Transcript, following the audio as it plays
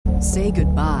Say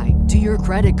goodbye to your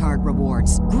credit card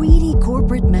rewards. Greedy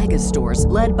corporate mega stores,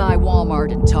 led by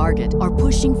Walmart and Target, are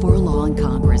pushing for a law in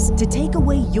Congress to take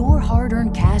away your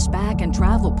hard-earned cash back and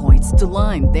travel points to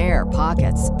line their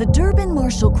pockets. The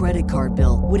Durbin-Marshall credit card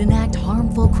bill would enact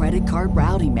harmful credit card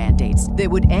routing mandates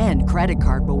that would end credit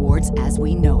card rewards as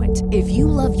we know it. If you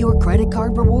love your credit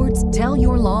card rewards, tell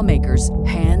your lawmakers,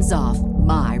 hands off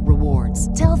my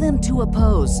rewards. Tell them to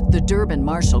oppose the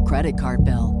Durbin-Marshall credit card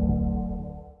bill.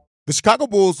 The Chicago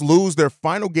Bulls lose their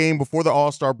final game before the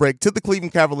All-Star break to the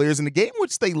Cleveland Cavaliers in a game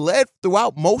which they led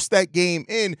throughout most of that game.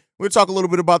 And we're going to talk a little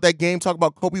bit about that game, talk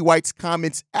about Kobe White's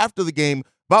comments after the game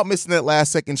about missing that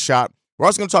last-second shot. We're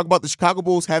also going to talk about the Chicago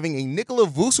Bulls having a Nikola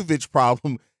Vucevic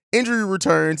problem, injury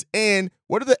returns, and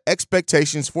what are the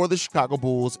expectations for the Chicago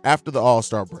Bulls after the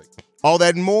All-Star break. All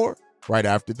that and more right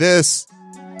after this.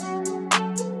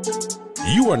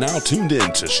 You are now tuned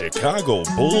in to Chicago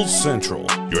Bulls Central,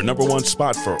 your number one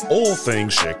spot for all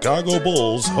things Chicago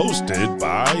Bulls, hosted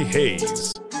by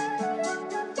Hayes.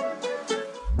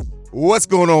 What's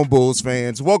going on, Bulls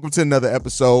fans? Welcome to another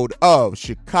episode of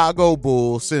Chicago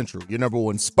Bulls Central, your number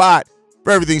one spot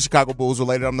for everything Chicago Bulls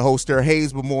related. I'm the host there,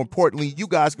 Hayes, but more importantly, you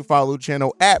guys can follow the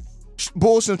channel at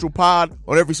Bulls Central Pod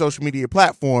on every social media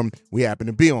platform we happen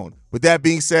to be on. With that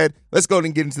being said, let's go ahead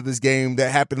and get into this game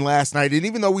that happened last night. And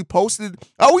even though I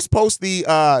always post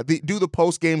the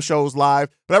post-game shows live,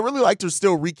 but I really like to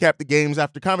still recap the games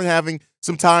after kind of having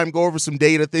some time, go over some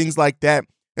data, things like that.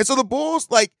 And so the Bulls,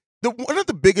 one of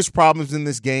the biggest problems in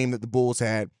this game that the Bulls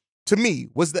had, to me,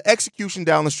 was the execution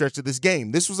down the stretch of this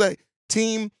game. This was a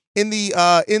team in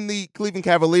the Cleveland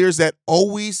Cavaliers that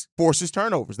always forces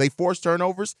turnovers. They force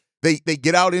turnovers. They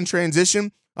get out in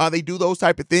transition. They do those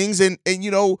type of things, and they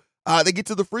get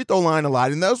to the free throw line a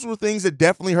lot. And those were things that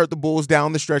definitely hurt the Bulls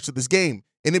down the stretch of this game.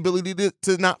 Inability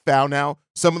to not foul now.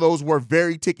 Some of those were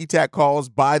very ticky-tack calls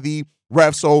by the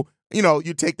refs. So,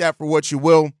 you take that for what you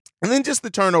will. And then just the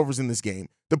turnovers in this game.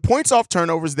 The points off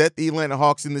turnovers that the Atlanta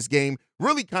Hawks in this game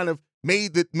really kind of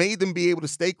made them be able to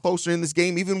stay closer in this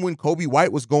game, even when Kobe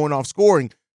White was going off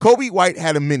scoring. Kobe White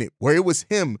had a minute where it was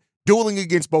him dueling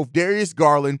against both Darius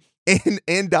Garland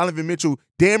and Donovan Mitchell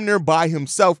damn near by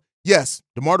himself. Yes,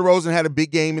 DeMar DeRozan had a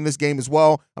big game in this game as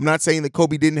well. I'm not saying that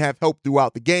Kobe didn't have help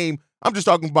throughout the game. I'm just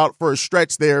talking about for a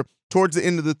stretch there towards the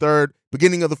end of the third,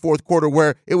 beginning of the fourth quarter,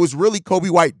 where it was really Kobe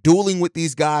White dueling with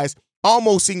these guys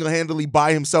almost single-handedly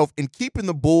by himself and keeping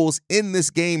the Bulls in this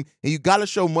game. And you got to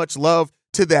show much love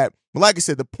to that. But like I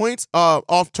said, the points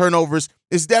off turnovers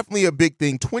is definitely a big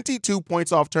thing. 22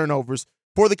 points off turnovers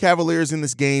for the Cavaliers in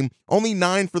this game, only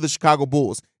 9 for the Chicago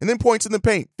Bulls. And then points in the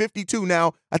paint, 52.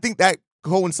 Now, I think that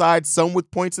coincides some with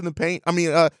points in the paint.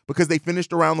 Because they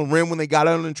finished around the rim when they got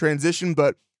out in transition.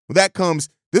 But when that comes,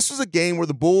 this was a game where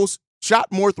the Bulls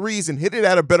shot more threes and hit it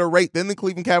at a better rate than the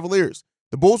Cleveland Cavaliers.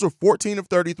 The Bulls were 14 of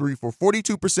 33 for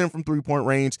 42% from three-point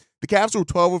range. The Cavs were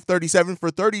 12 of 37 for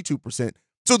 32%.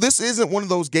 So this isn't one of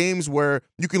those games where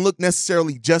you can look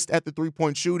necessarily just at the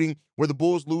three-point shooting where the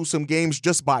Bulls lose some games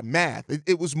just by math.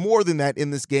 It was more than that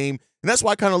in this game, and that's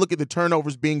why I kind of look at the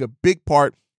turnovers being a big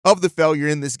part of the failure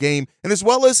in this game, and as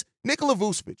well as Nikola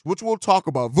Vucevic, which we'll talk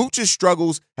about. Vucevic's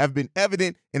struggles have been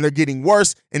evident, and they're getting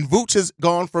worse, and Vucevic has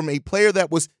gone from a player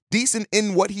that was decent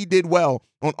in what he did well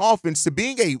on offense to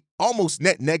being a almost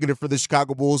net negative for the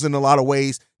Chicago Bulls in a lot of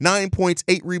ways. 9 points,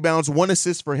 8 rebounds, 1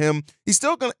 assist for him. He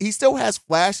still has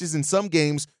flashes in some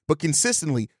games, but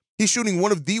consistently, he's shooting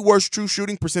one of the worst true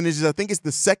shooting percentages. I think it's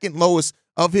the second lowest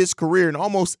of his career in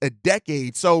almost a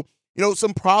decade. So,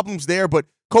 some problems there, but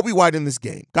Kobe White in this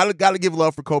game. Gotta give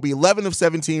love for Kobe. 11 of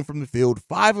 17 from the field,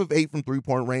 5 of 8 from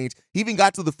three-point range. He even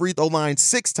got to the free throw line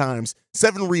 6 times,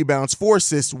 7 rebounds, 4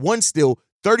 assists, 1 steal,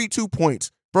 32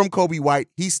 points from Kobe White.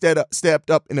 He stepped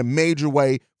up in a major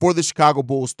way for the Chicago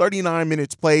Bulls. 39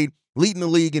 minutes played, leading the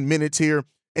league in minutes here.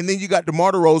 And then you got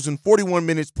DeMar DeRozan, 41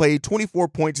 minutes played, 24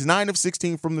 points, 9 of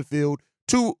 16 from the field,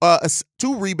 2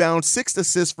 rebounds, 6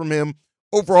 assists from him.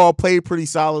 Overall, played pretty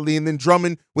solidly. And then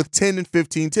Drummond with 10 and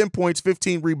 15, 10 points,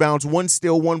 15 rebounds, 1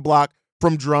 steal, 1 block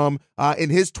from Drum in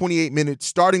his 28 minutes,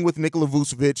 starting with Nikola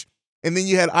Vucevic. And then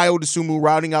you had Ayo Dosunmu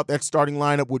rounding out that starting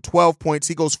lineup with 12 points.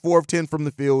 He goes 4 of 10 from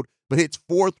the field, but hits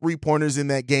 4 3-pointers in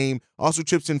that game. Also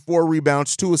chips in 4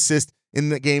 rebounds, 2 assists in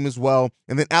the game as well.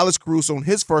 And then Alex Caruso in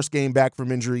his first game back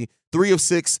from injury, 3 of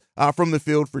 6 from the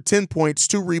field for 10 points,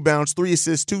 2 rebounds, 3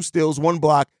 assists, 2 steals, 1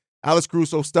 block. Alex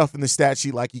Caruso stuffing the stat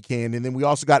sheet like he can. And then we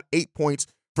also got 8 points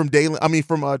from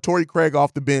Torrey Craig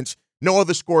off the bench. No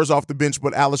other scores off the bench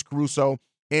but Alex Caruso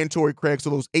and Torrey Craig.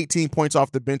 So those 18 points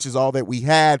off the bench is all that we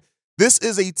had. This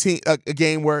is a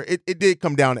game where it did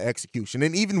come down to execution.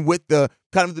 And even with the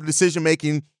kind of the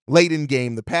decision-making late in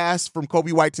game. The pass from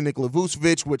Kobe White to Nikola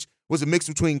Vucevic, which was a mix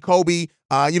between Kobe,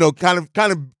 kind of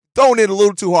throwing it a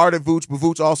little too hard at Vuce, but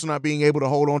Vuce also not being able to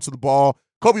hold on to the ball.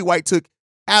 Kobe White took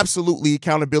absolutely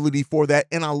accountability for that,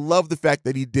 and I love the fact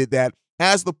that he did that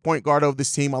as the point guard of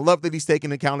this team. I love that he's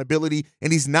taking accountability,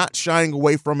 and he's not shying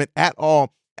away from it at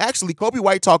all. Actually, Kobe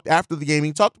White talked after the game.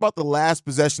 He talked about the last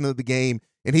possession of the game,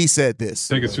 and he said this.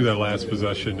 Take us through that last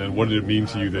possession, and what did it mean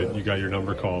to you that you got your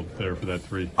number called there for that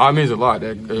three? It means a lot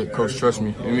that Coach trusts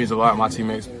me. It means a lot. My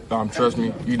teammates trust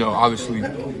me. Obviously,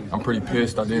 I'm pretty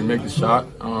pissed I didn't make the shot,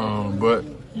 but,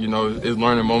 it's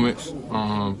learning moments.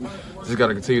 Just got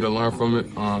to continue to learn from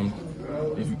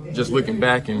it. Just looking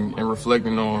back and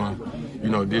reflecting on,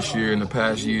 this year and the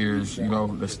past years,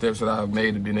 the steps that I've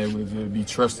made and been able to be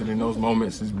trusted in those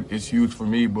moments is huge for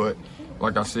me. But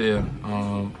like I said,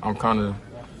 I'm kind of,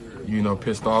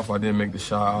 pissed off I didn't make the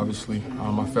shot, obviously.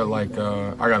 I felt like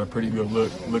I got a pretty good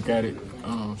look at it.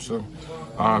 So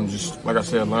just, like I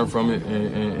said, learn from it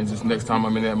and just next time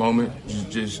I'm in that moment,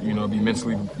 just be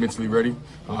mentally ready,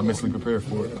 mentally prepared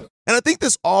for it. And I think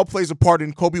this all plays a part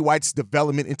in Kobe White's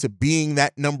development into being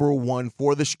that number one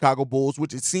for the Chicago Bulls,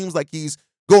 which it seems like he's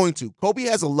going to. Kobe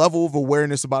has a level of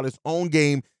awareness about his own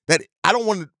game that I don't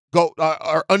want to go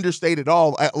or understate at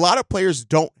all. A lot of players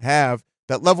don't have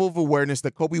that level of awareness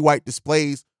that Kobe White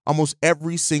displays almost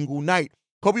every single night.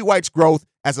 Kobe White's growth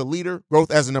as a leader, growth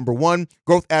as a number one,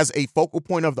 growth as a focal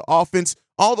point of the offense,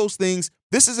 all those things,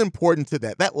 this is important to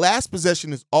that. That last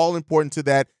possession is all important to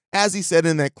that. As he said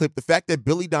in that clip, the fact that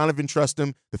Billy Donovan trusts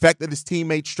him, the fact that his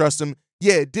teammates trust him,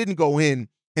 it didn't go in,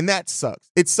 and that sucks.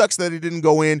 It sucks that it didn't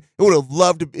go in.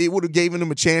 It would have given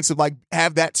him a chance to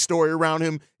have that story around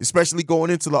him, especially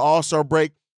going into the All-Star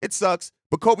break. It sucks,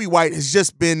 but Kobe White has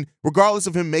just been, regardless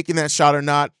of him making that shot or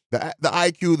not, the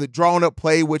IQ, the drawn up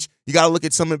play, which you got to look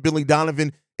at some of Billy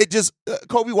Donovan.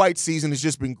 Kobe White's season has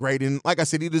just been great. And like I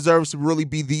said, he deserves to really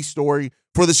be the story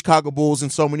for the Chicago Bulls in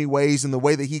so many ways, and the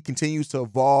way that he continues to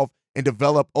evolve and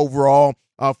develop overall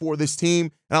for this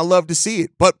team. And I love to see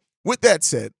it. But with that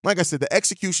said, like I said, the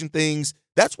execution things,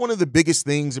 that's one of the biggest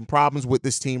things and problems with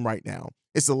this team right now.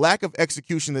 It's the lack of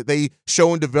execution that they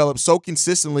show and develop so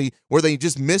consistently, where they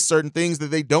just miss certain things that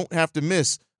they don't have to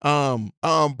miss.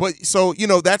 But so,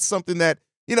 that's something that,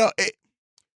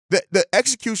 the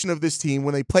execution of this team,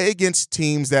 when they play against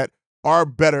teams that are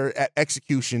better at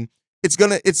execution,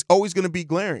 it's always gonna be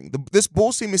glaring. This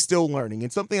Bulls team is still learning,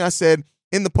 and something I said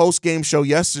in the post-game show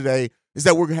yesterday is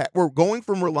that we're going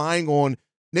from relying on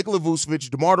Nikola Vucevic,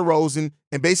 DeMar DeRozan,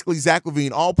 and basically Zach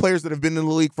LaVine, all players that have been in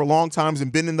the league for long times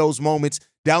and been in those moments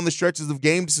down the stretches of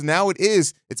games. So now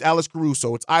it's Alex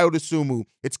Caruso, it's Ayo Dosunmu,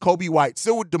 it's Kobe White,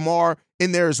 still with DeMar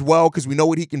in there as well, because we know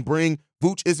what he can bring.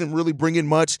 Vooch isn't really bringing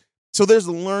much. So there's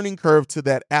a learning curve to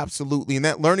that, absolutely. And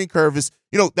that learning curve is,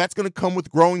 that's going to come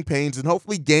with growing pains. And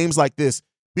hopefully games like this,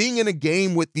 being in a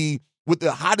game with the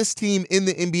hottest team in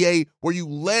the NBA, where you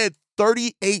led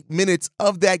 38 minutes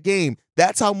of that game,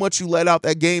 that's how much you let out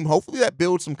that game. Hopefully that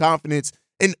builds some confidence.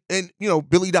 And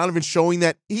Billy Donovan showing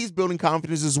that he's building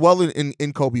confidence as well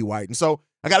in Kobe White. And so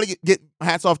I got to get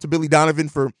hats off to Billy Donovan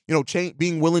for,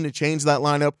 being willing to change that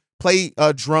lineup, play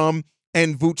Drum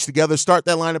and Vooch together, start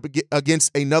that lineup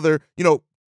against another,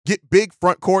 get big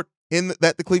front court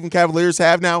that the Cleveland Cavaliers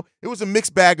have now. It was a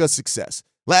mixed bag of success.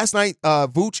 Last night,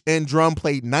 Vooch and Drum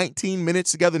played 19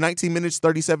 minutes together, 19 minutes,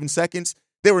 37 seconds.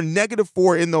 They were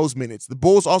 -4 in those minutes. The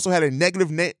Bulls also had a negative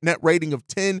net rating of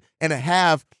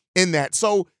 10.5 in that.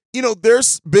 So,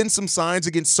 there's been some signs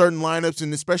against certain lineups,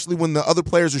 and especially when the other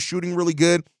players are shooting really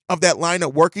good, of that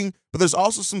lineup working. But there's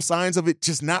also some signs of it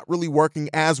just not really working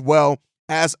as well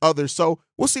as others. So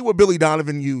we'll see what Billy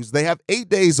Donovan used. They have 8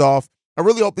 days off. I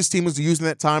really hope this team is using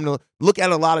that time to look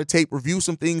at a lot of tape, review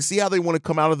some things, see how they want to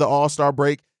come out of the All-Star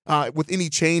break with any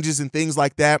changes and things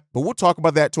like that. But we'll talk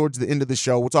about that towards the end of the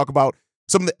show. We'll talk about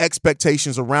some of the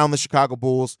expectations around the Chicago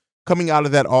Bulls coming out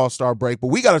of that All-Star break. But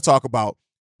we got to talk about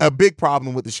a big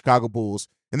problem with the Chicago Bulls,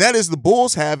 and that is the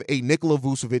Bulls have a Nikola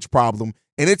Vucevic problem,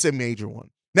 and it's a major one.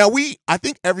 Now, I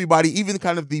think everybody, even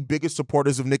kind of the biggest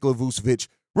supporters of Nikola Vucevic,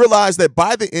 realize that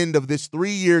by the end of this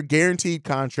 3-year guaranteed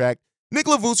contract,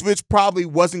 Nikola Vucevic probably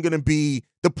wasn't going to be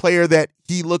the player that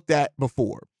he looked at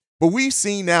before. But we've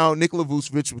seen now Nikola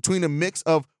Vucevic, between a mix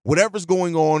of whatever's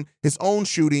going on, his own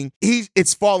shooting,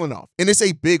 it's fallen off, and it's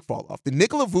a big fall off. The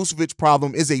Nikola Vucevic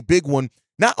problem is a big one,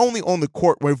 not only on the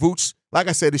court, where Vooch, like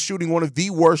I said, is shooting one of the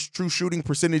worst true shooting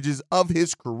percentages of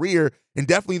his career, and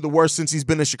definitely the worst since he's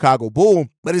been a Chicago Bull,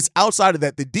 but it's outside of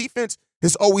that. The defense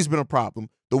has always been a problem.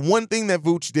 The one thing that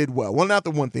Vooch did well, not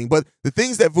the one thing, but the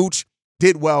things that Vooch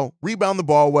did well, rebound the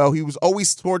ball well. He was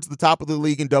always towards the top of the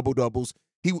league in double-doubles.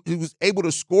 He was able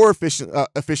to score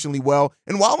efficiently well.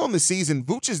 And while on the season,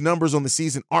 Vucevic's numbers on the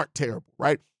season aren't terrible,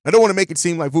 right? I don't want to make it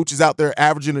seem like Vucevic is out there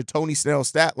averaging a Tony Snell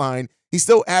stat line. He's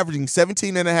still averaging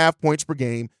 17.5 points per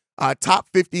game, top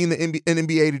 50 in the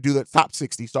NBA to do that. Top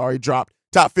 60, sorry, dropped.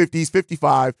 Top 50, he's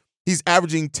 55. He's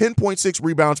averaging 10.6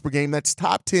 rebounds per game. That's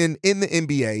top 10 in the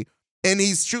NBA. And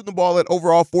he's shooting the ball at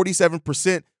overall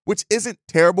 47%, which isn't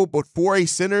terrible, but for a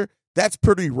center, that's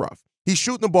pretty rough. He's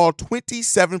shooting the ball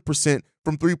 27%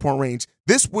 from three-point range.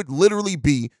 This would literally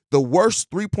be the worst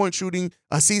three-point shooting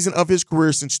season of his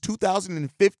career since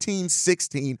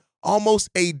 2015-16, almost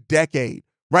a decade.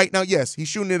 Right now, yes, he's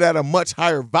shooting it at a much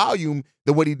higher volume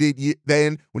than what he did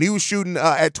then. When he was shooting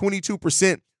at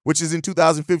 22%, which is in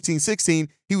 2015-16,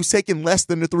 he was taking less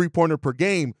than the three-pointer per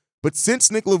game. But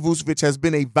since Nikola Vucevic has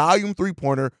been a volume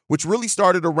three-pointer, which really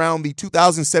started around the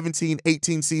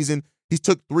 2017-18 season, he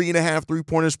took 3.5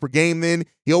 three-pointers per game then.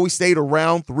 He always stayed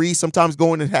around 3, sometimes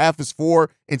going at half as 4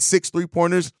 and 6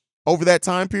 three-pointers over that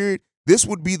time period. This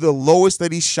would be the lowest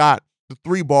that he shot the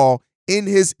three ball in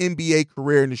his NBA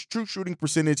career. And his true shooting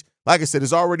percentage, like I said,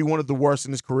 is already one of the worst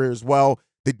in his career as well.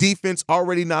 The defense,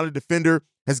 already not a defender,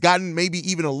 has gotten maybe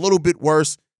even a little bit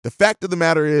worse. The fact of the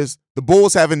matter is the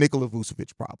Bulls have a Nikola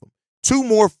Vucevic problem. 2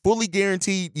 more fully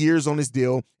guaranteed years on his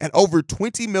deal at over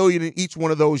 $20 million in each one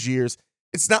of those years.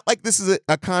 It's not like this is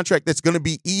a contract that's going to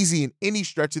be easy in any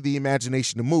stretch of the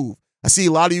imagination to move. I see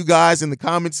a lot of you guys in the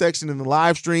comment section and the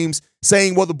live streams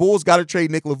saying, well, the Bulls got to trade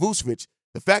Nikola Vucevic.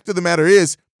 The fact of the matter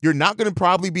is you're not going to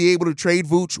probably be able to trade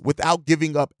Vuce without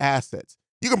giving up assets.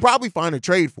 You can probably find a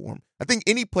trade for him. I think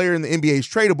any player in the NBA is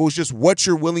tradable. It's just what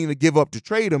you're willing to give up to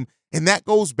trade him. And that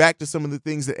goes back to some of the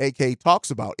things that AK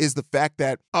talks about, is the fact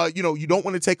that, you don't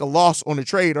want to take a loss on a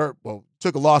trade, or, well,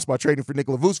 took a loss by trading for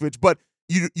Nikola Vucevic, but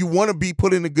you want to be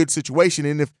put in a good situation.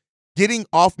 And if getting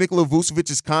off Nikola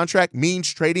Vucevic's contract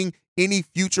means trading any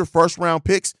future first-round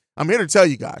picks, I'm here to tell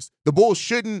you guys, the Bulls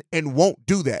shouldn't and won't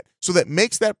do that. So that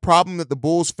makes that problem that the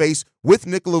Bulls face with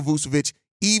Nikola Vucevic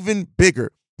even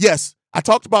bigger. Yes, I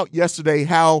talked about yesterday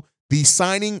how the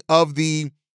signing of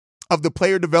the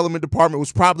player development department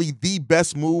was probably the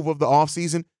best move of the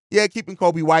offseason. Yeah, keeping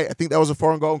Kobe White, I think that was a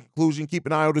foregone conclusion.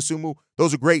 Keeping Ayo Dosunmu,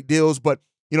 those are great deals. But,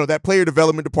 that player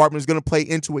development department is going to play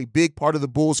into a big part of the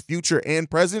Bulls' future and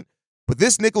present. But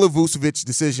this Nikola Vucevic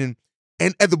decision,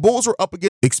 and the Bulls are up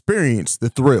against. Experience the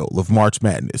thrill of March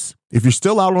Madness. If you're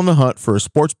still out on the hunt for a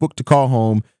sports book to call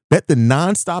home, bet the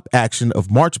nonstop action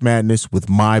of March Madness with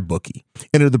MyBookie.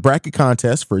 Enter the bracket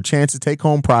contest for a chance to take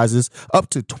home prizes up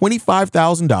to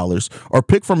 $25,000 or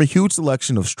pick from a huge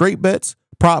selection of straight bets,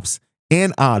 props,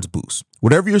 and odds boosts.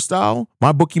 Whatever your style,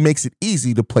 MyBookie makes it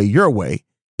easy to play your way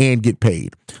and get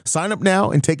paid. Sign up now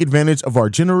and take advantage of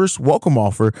our generous welcome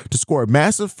offer to score a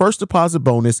massive first deposit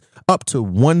bonus up to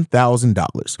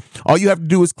 $1,000. All you have to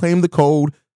do is claim the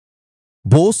code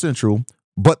BULLCENTRAL.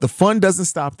 But the fun doesn't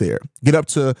stop there. Get up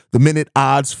to the minute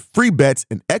odds, free bets,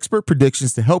 and expert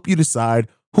predictions to help you decide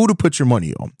who to put your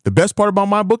money on. The best part about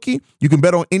MyBookie, you can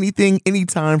bet on anything,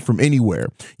 anytime, from anywhere.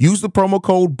 Use the promo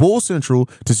code BULLCENTRAL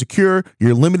to secure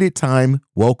your limited time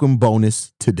welcome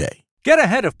bonus today. Get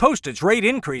ahead of postage rate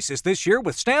increases this year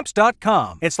with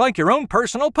Stamps.com. It's like your own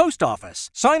personal post office.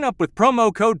 Sign up with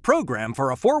promo code PROGRAM for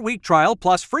a 4-week trial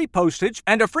plus free postage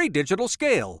and a free digital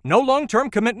scale. No long-term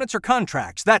commitments or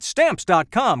contracts. That's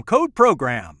Stamps.com, code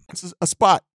PROGRAM. It's a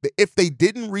spot that if they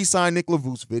didn't re-sign Nikola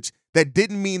Vucevic, that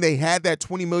didn't mean they had that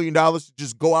 $20 million to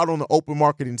just go out on the open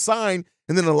market and sign.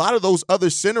 And then a lot of those other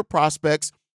center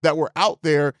prospects that were out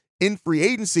there in free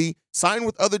agency signed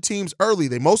with other teams early.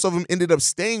 Most of them ended up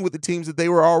staying with the teams that they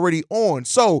were already on.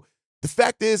 So the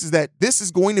fact is that this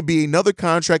is going to be another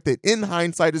contract that in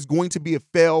hindsight is going to be a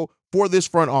fail for this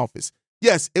front office.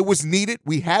 Yes, it was needed.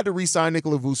 We had to re-sign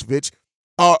Nikola Vucevic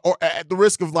or at the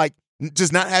risk of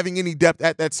just not having any depth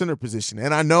at that center position.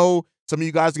 And I know some of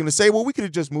you guys are going to say, well, we could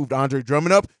have just moved Andre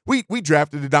Drummond up. We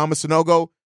drafted Adama Sanogo.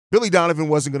 Billy Donovan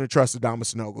wasn't going to trust Adama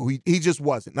Sanogo. He just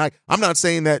wasn't. I'm not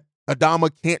saying that Adama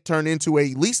can't turn into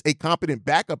at least a competent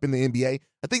backup in the NBA.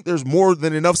 I think there's more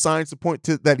than enough signs to point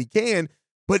to that he can.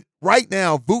 But right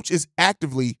now, Vooch is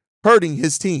actively hurting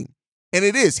his team. And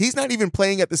it is. He's not even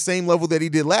playing at the same level that he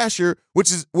did last year,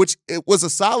 which it was a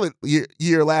solid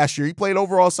year last year. He played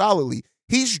overall solidly.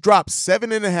 He's dropped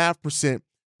 7.5%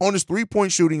 on his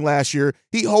three-point shooting last year.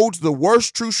 He holds the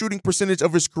worst true shooting percentage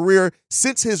of his career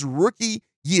since his rookie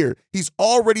year. He's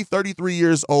already 33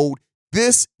 years old.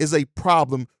 This is a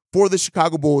problem for the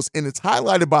Chicago Bulls, and it's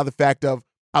highlighted by the fact of,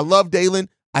 I love Dalen.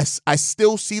 I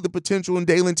still see the potential in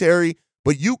Dalen Terry,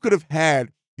 but you could have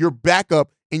had your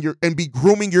backup and be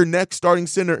grooming your next starting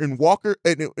center in Walker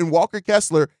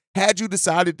Kessler had you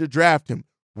decided to draft him.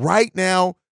 Right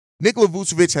now, Nikola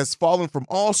Vucevic has fallen from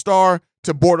all-star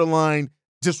to borderline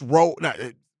just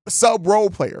sub-role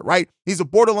player, right? He's a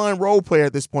borderline role player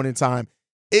at this point in time.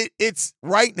 It's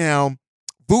right now,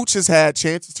 Vooch has had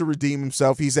chances to redeem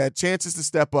himself. He's had chances to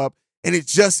step up, and it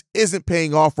just isn't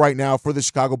paying off right now for the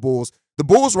Chicago Bulls. The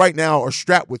Bulls right now are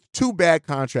strapped with two bad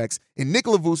contracts in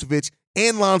Nikola Vucevic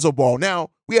and Lonzo Ball. Now,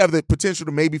 we have the potential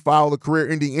to maybe file a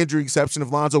career-ending injury exception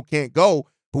if Lonzo can't go,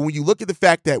 but when you look at the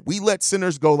fact that we let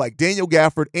centers go like Daniel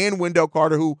Gafford and Wendell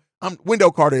Carter,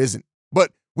 Wendell Carter isn't,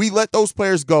 but we let those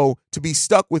players go to be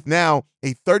stuck with now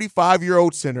a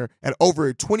 35-year-old center at over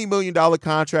a $20 million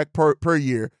contract per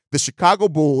year. The Chicago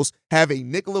Bulls have a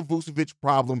Nikola Vucevic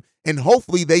problem, and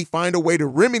hopefully they find a way to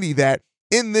remedy that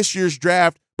in this year's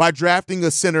draft by drafting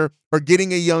a center or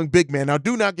getting a young big man. Now,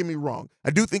 do not get me wrong.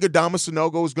 I do think Adama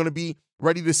Sanogo is going to be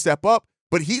ready to step up,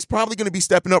 but he's probably going to be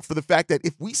stepping up for the fact that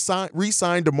if we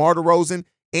re-sign DeMar DeRozan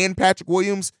and Patrick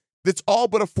Williams, that's all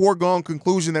but a foregone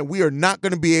conclusion that we are not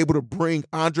going to be able to bring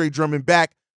Andre Drummond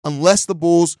back unless the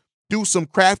Bulls do some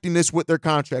craftiness with their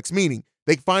contracts, meaning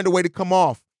they find a way to come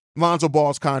off Lonzo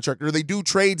Ball's contract, or they do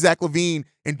trade Zach LaVine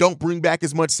and don't bring back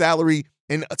as much salary,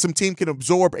 and some team can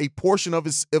absorb a portion of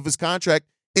his contract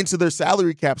into their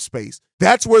salary cap space.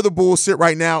 That's where the Bulls sit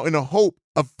right now in a hope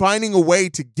of finding a way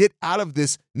to get out of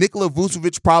this Nikola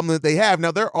Vucevic problem that they have.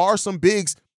 Now, there are some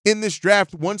bigs in this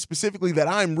draft, one specifically that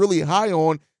I'm really high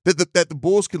on, that the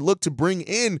Bulls could look to bring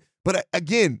in. But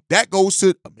again, that goes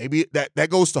to that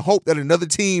goes to hope that another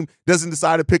team doesn't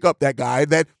decide to pick up that guy,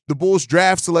 that the Bulls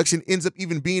draft selection ends up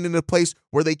even being in a place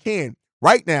where they can.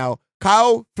 Right now,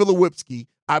 Kyle Filipowski,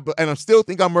 and I still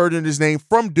think I'm murdering his name,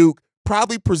 from Duke,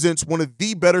 probably presents one of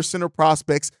the better center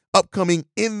prospects upcoming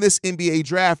in this NBA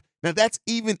draft. Now, that's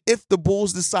even if the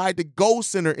Bulls decide to go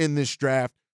center in this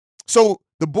draft. So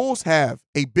the Bulls have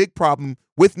a big problem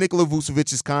with Nikola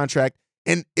Vucevic's contract,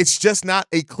 and it's just not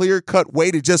a clear-cut way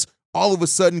to just all of a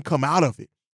sudden come out of it.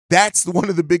 That's one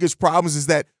of the biggest problems, is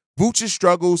that Vucevic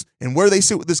struggles and where they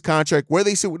sit with this contract, where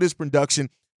they sit with this production.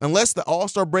 Unless the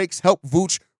All-Star breaks help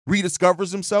Vucevic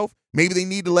rediscovers himself, maybe they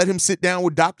need to let him sit down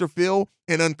with Dr. Phil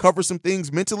and uncover some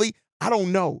things mentally. I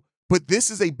don't know. But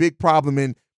this is a big problem.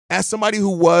 And as somebody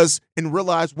who was and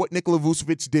realized what Nikola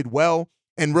Vucevic did well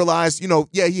and realized,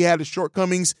 he had his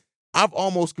shortcomings, I've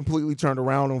almost completely turned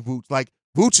around on Vucevic. Like,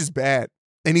 Vucevic is bad,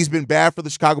 and he's been bad for the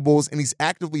Chicago Bulls, and he's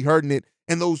actively hurting it.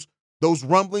 And those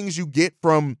rumblings you get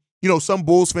from, some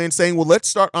Bulls fans saying, well, let's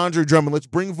start Andre Drummond. Let's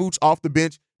bring Vucevic off the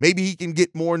bench. Maybe he can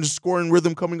get more in the scoring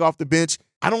rhythm coming off the bench.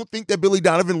 I don't think that Billy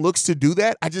Donovan looks to do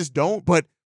that. I just don't. But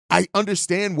I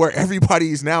understand where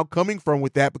everybody is now coming from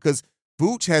with that, because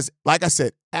Vucevic has, like I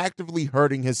said, actively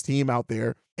hurting his team out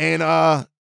there. And,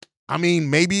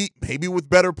 maybe with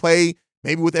better play,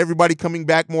 maybe with everybody coming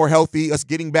back more healthy, us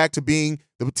getting back to being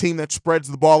the team that spreads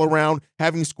the ball around,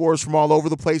 having scores from all over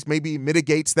the place, maybe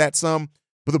mitigates that some.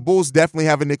 But the Bulls definitely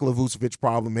have a Nikola Vucevic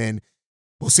problem, and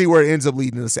we'll see where it ends up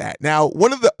leading us at. Now,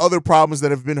 one of the other problems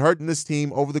that have been hurting this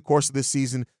team over the course of this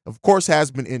season, of course,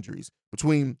 has been injuries.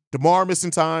 Between DeMar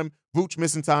missing time, Vucevic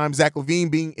missing time, Zach LaVine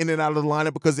being in and out of the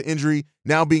lineup because of injury,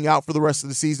 now being out for the rest of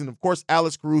the season. Of course,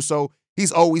 Alex Caruso,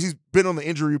 he's been on the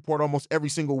injury report almost every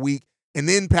single week. And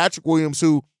then Patrick Williams,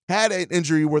 who had an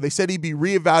injury where they said he'd be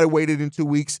reevaluated in 2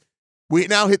 weeks. We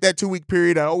now hit that 2-week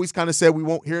period. I always kind of said we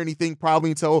won't hear anything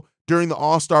probably until during the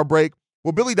All-Star break.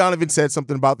 Well, Billy Donovan said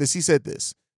something about this. He said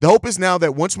this: the hope is now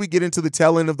that once we get into the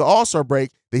tail end of the All-Star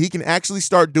break, that he can actually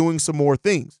start doing some more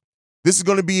things. This is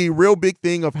going to be a real big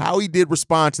thing of how he did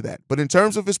respond to that. But in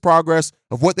terms of his progress,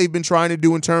 of what they've been trying to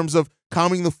do in terms of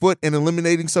calming the foot and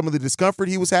eliminating some of the discomfort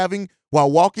he was having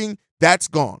while walking, that's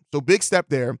gone. So big step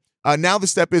there. Now the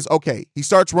step is, okay, he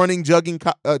starts running, jogging,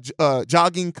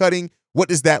 cutting. What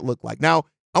does that look like? Now,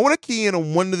 I want to key in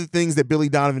on one of the things that Billy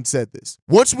Donovan said this.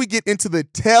 Once we get into the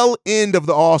tail end of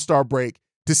the All-Star break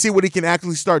to see what he can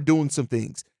actually start doing some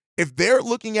things. If they're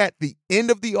looking at the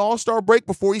end of the All-Star break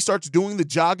before he starts doing the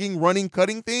jogging, running,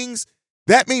 cutting things,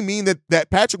 that may mean that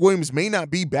Patrick Williams may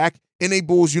not be back in a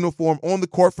Bulls uniform on the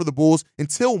court for the Bulls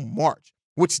until March,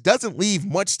 which doesn't leave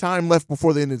much time left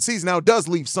before the end of the season. Now, it does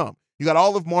leave some. You got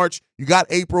all of March, you got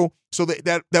April, so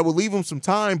that will leave him some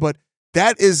time, but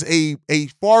that is a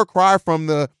far cry from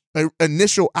the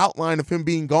initial outline of him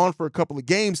being gone for a couple of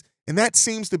games, and that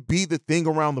seems to be the thing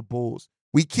around the Bulls.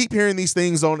 We keep hearing these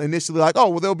things on initially like, oh,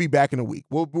 well, they'll be back in a week.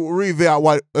 We'll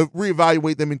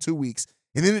reevaluate them in 2 weeks,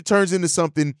 and then it turns into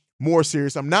something more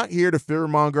serious. I'm not here to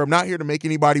fearmonger. I'm not here to make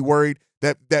anybody worried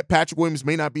that Patrick Williams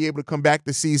may not be able to come back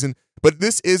this season, but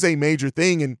this is a major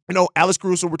thing. And, Alex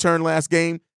Caruso returned last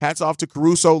game. Hats off to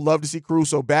Caruso. Love to see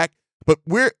Caruso back. But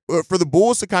we're for the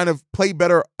Bulls to kind of play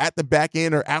better at the back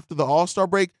end or after the All-Star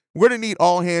break, we're going to need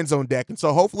all hands on deck. And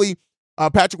so hopefully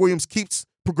Patrick Williams keeps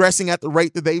progressing at the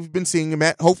rate that they've been seeing him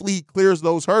at. Hopefully he clears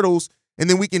those hurdles, and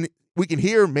then we can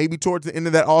hear maybe towards the end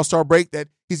of that All-Star break that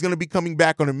he's going to be coming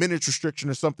back on a minutes restriction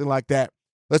or something like that.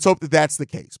 Let's hope that that's the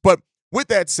case. But with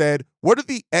that said, what are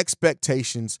the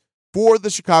expectations for the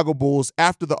Chicago Bulls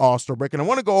after the All-Star break? And I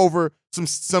want to go over some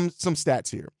stats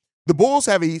here. The Bulls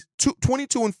have a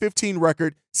 22-15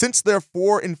 record since their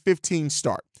 4-15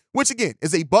 start, which again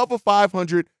is above a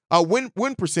 500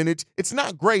 win percentage. It's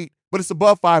not great, but it's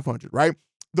above 500, right?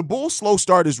 The Bulls' slow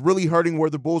start is really hurting where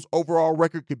the Bulls' overall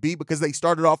record could be because they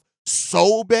started off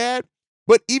so bad.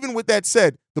 But even with that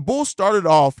said, the Bulls started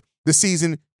off the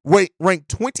season ranked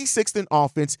 26th in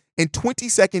offense and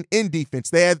 22nd in defense.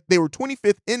 They were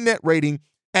 25th in net rating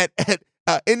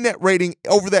in net rating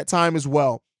over that time as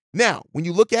well. Now, when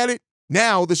you look at it,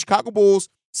 now the Chicago Bulls,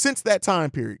 since that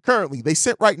time period, currently they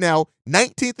sit right now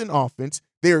 19th in offense,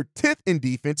 they're 10th in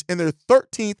defense, and they're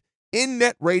 13th in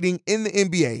net rating in the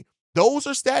NBA. Those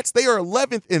are stats. They are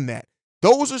 11th in that.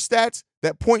 Those are stats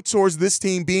that point towards this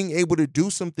team being able to do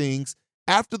some things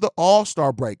after the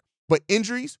All-Star break. But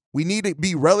injuries, we need to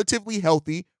be relatively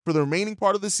healthy for the remaining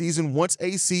part of the season once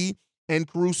AC and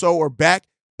Caruso are back,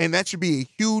 and that should be a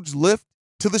huge lift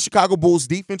to the Chicago Bulls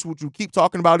defense, which we keep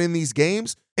talking about in these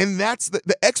games. And that's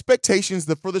the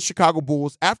expectations for the Chicago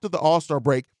Bulls after the All-Star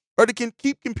break are to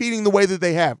keep competing the way that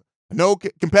they have. I know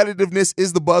competitiveness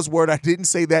is the buzzword. I didn't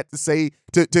say that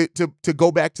to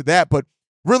go back to that, but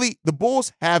really the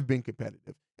Bulls have been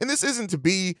competitive. And this isn't to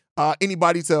be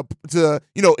anybody to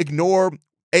ignore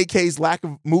AK's lack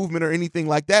of movement or anything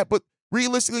like that, but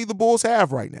realistically the Bulls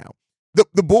have right now.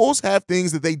 The Bulls have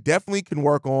things that they definitely can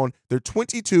work on. They're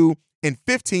 22-15.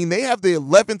 They have the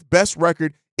 11th best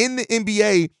record in the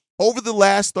NBA over the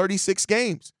last 36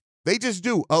 games. They just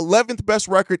do. 11th best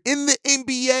record in the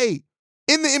NBA.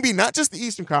 In the NBA, not just the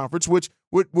Eastern Conference, which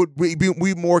would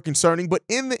be more concerning, but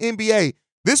in the NBA,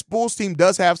 this Bulls team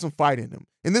does have some fight in them.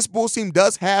 And this Bulls team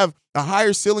does have a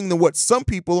higher ceiling than what some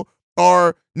people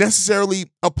are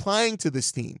necessarily applying to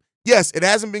this team. Yes, it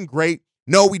hasn't been great.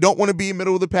 No, we don't want to be a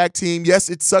middle of the pack team. Yes,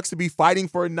 it sucks to be fighting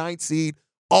for a 9th seed,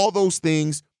 all those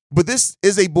things. But this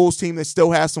is a Bulls team that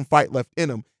still has some fight left in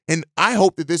them. And I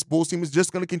hope that this Bulls team is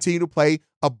just going to continue to play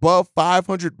above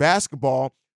 500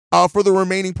 basketball for the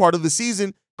remaining part of the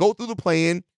season, go through the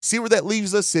play-in, see where that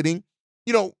leaves us sitting.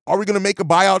 Are we going to make a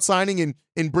buyout signing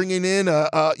and bringing in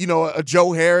a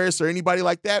Joe Harris or anybody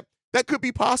like that? That could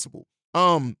be possible.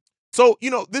 So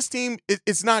this team,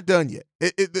 it's not done yet.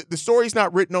 The story's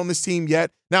not written on this team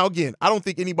yet. Now, again, I don't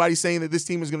think anybody's saying that this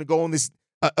team is going to go on this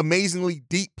amazingly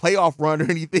deep playoff run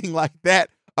or anything like that.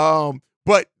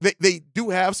 But they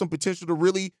do have some potential to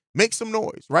really make some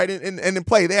noise, right? And in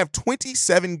play, they have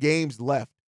 27 games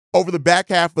left over the back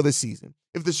half of the season.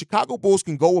 If the Chicago Bulls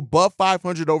can go above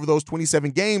 500 over those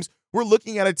 27 games, we're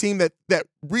looking at a team that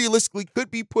realistically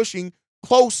could be pushing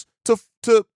close to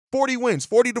 40 wins,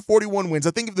 40 to 41 wins.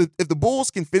 I think if the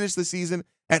Bulls can finish the season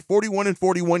at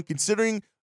 41-41, considering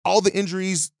all the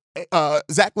injuries,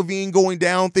 Zach LaVine going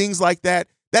down, things like that,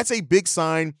 that's a big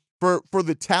sign for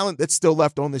the talent that's still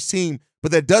left on this team.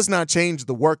 But that does not change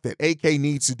the work that AK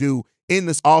needs to do in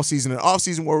this offseason, an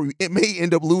offseason where it may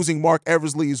end up losing Mark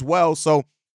Eversley as well. So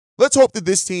let's hope that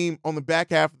this team on the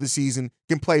back half of the season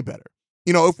can play better.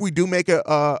 If we do make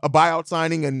a buyout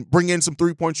signing and bring in some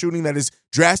three-point shooting that is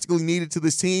drastically needed to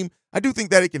this team, I do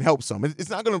think that it can help some. It's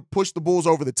not going to push the Bulls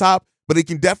over the top, but it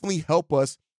can definitely help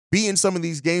us be in some of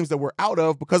these games that we're out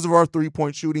of because of our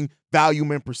three-point shooting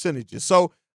volume and percentages.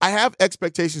 So I have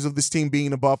expectations of this team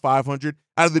being above 500.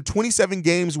 Out of the 27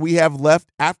 games we have left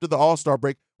after the All-Star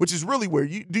break, which is really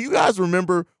weird. Do you guys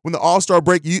remember when the All-Star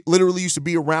break literally used to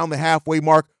be around the halfway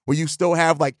mark where you still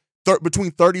have like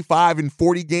between 35 and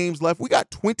 40 games left? We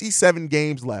got 27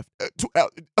 games left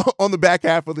on the back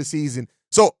half of the season.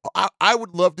 So I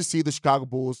would love to see the Chicago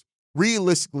Bulls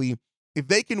realistically, if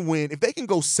they can win, if they can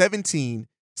go 17-10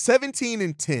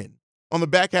 on the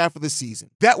back half of the season,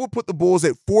 that would put the Bulls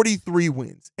at 43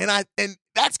 wins. And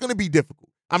that's going to be difficult.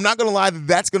 I'm not going to lie that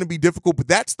that's going to be difficult, but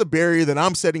that's the barrier that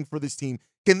I'm setting for this team.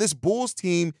 Can this Bulls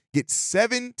team get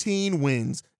 17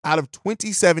 wins out of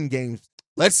 27 games?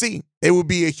 Let's see. It would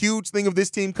be a huge thing of this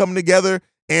team coming together,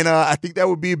 and I think that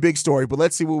would be a big story, but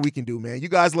let's see what we can do, man. You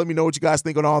guys let me know what you guys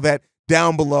think on all that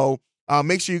down below.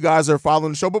 Make sure you guys are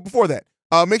following the show, but before that,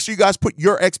 make sure you guys put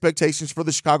your expectations for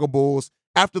the Chicago Bulls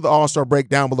after the All-Star break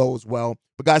down below as well.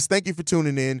 But guys, thank you for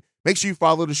tuning in. Make sure you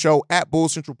follow the show at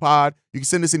Bulls Central Pod. You can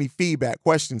send us any feedback,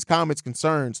 questions, comments,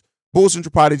 concerns,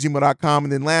 bullcentralpod@gmail.com.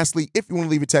 And then lastly, if you want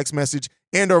to leave a text message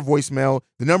and our voicemail,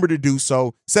 the number to do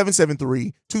so,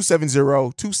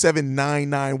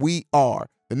 773-270-2799. We are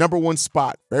the number one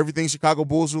spot for everything Chicago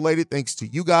Bulls related, thanks to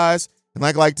you guys. And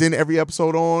like to end every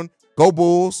episode on, go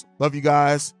Bulls. Love you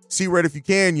guys. See red if you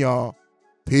can, y'all.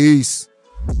 Peace.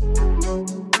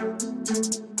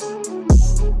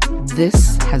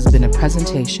 This has been a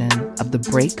presentation of the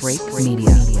Break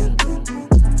Media.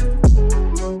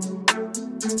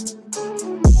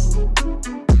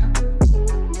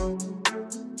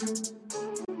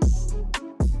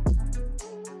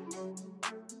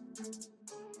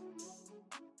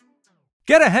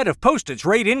 Get ahead of postage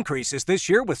rate increases this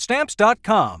year with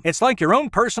Stamps.com. It's like your own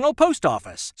personal post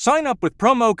office. Sign up with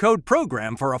promo code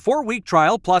PROGRAM for a 4-week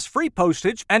trial plus free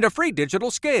postage and a free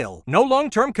digital scale. No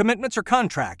long-term commitments or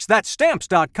contracts. That's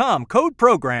Stamps.com, code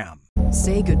PROGRAM.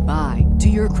 Say goodbye to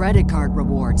your credit card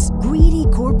rewards. Greedy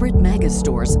corporate mega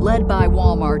stores, led by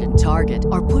Walmart and Target,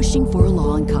 are pushing for a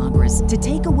law in Congress to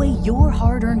take away your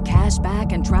hard-earned cash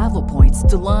back and travel points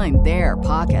to line their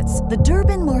pockets. The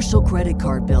Durbin-Marshall credit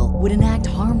card bill would enact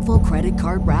harmful credit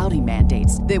card routing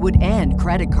mandates that would end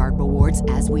credit card rewards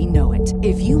as we know it.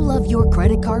 If you love your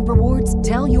credit card rewards,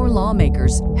 tell your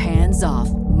lawmakers, hands off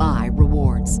my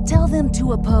rewards. Tell them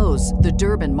to oppose the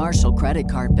Durbin-Marshall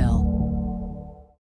credit card bill.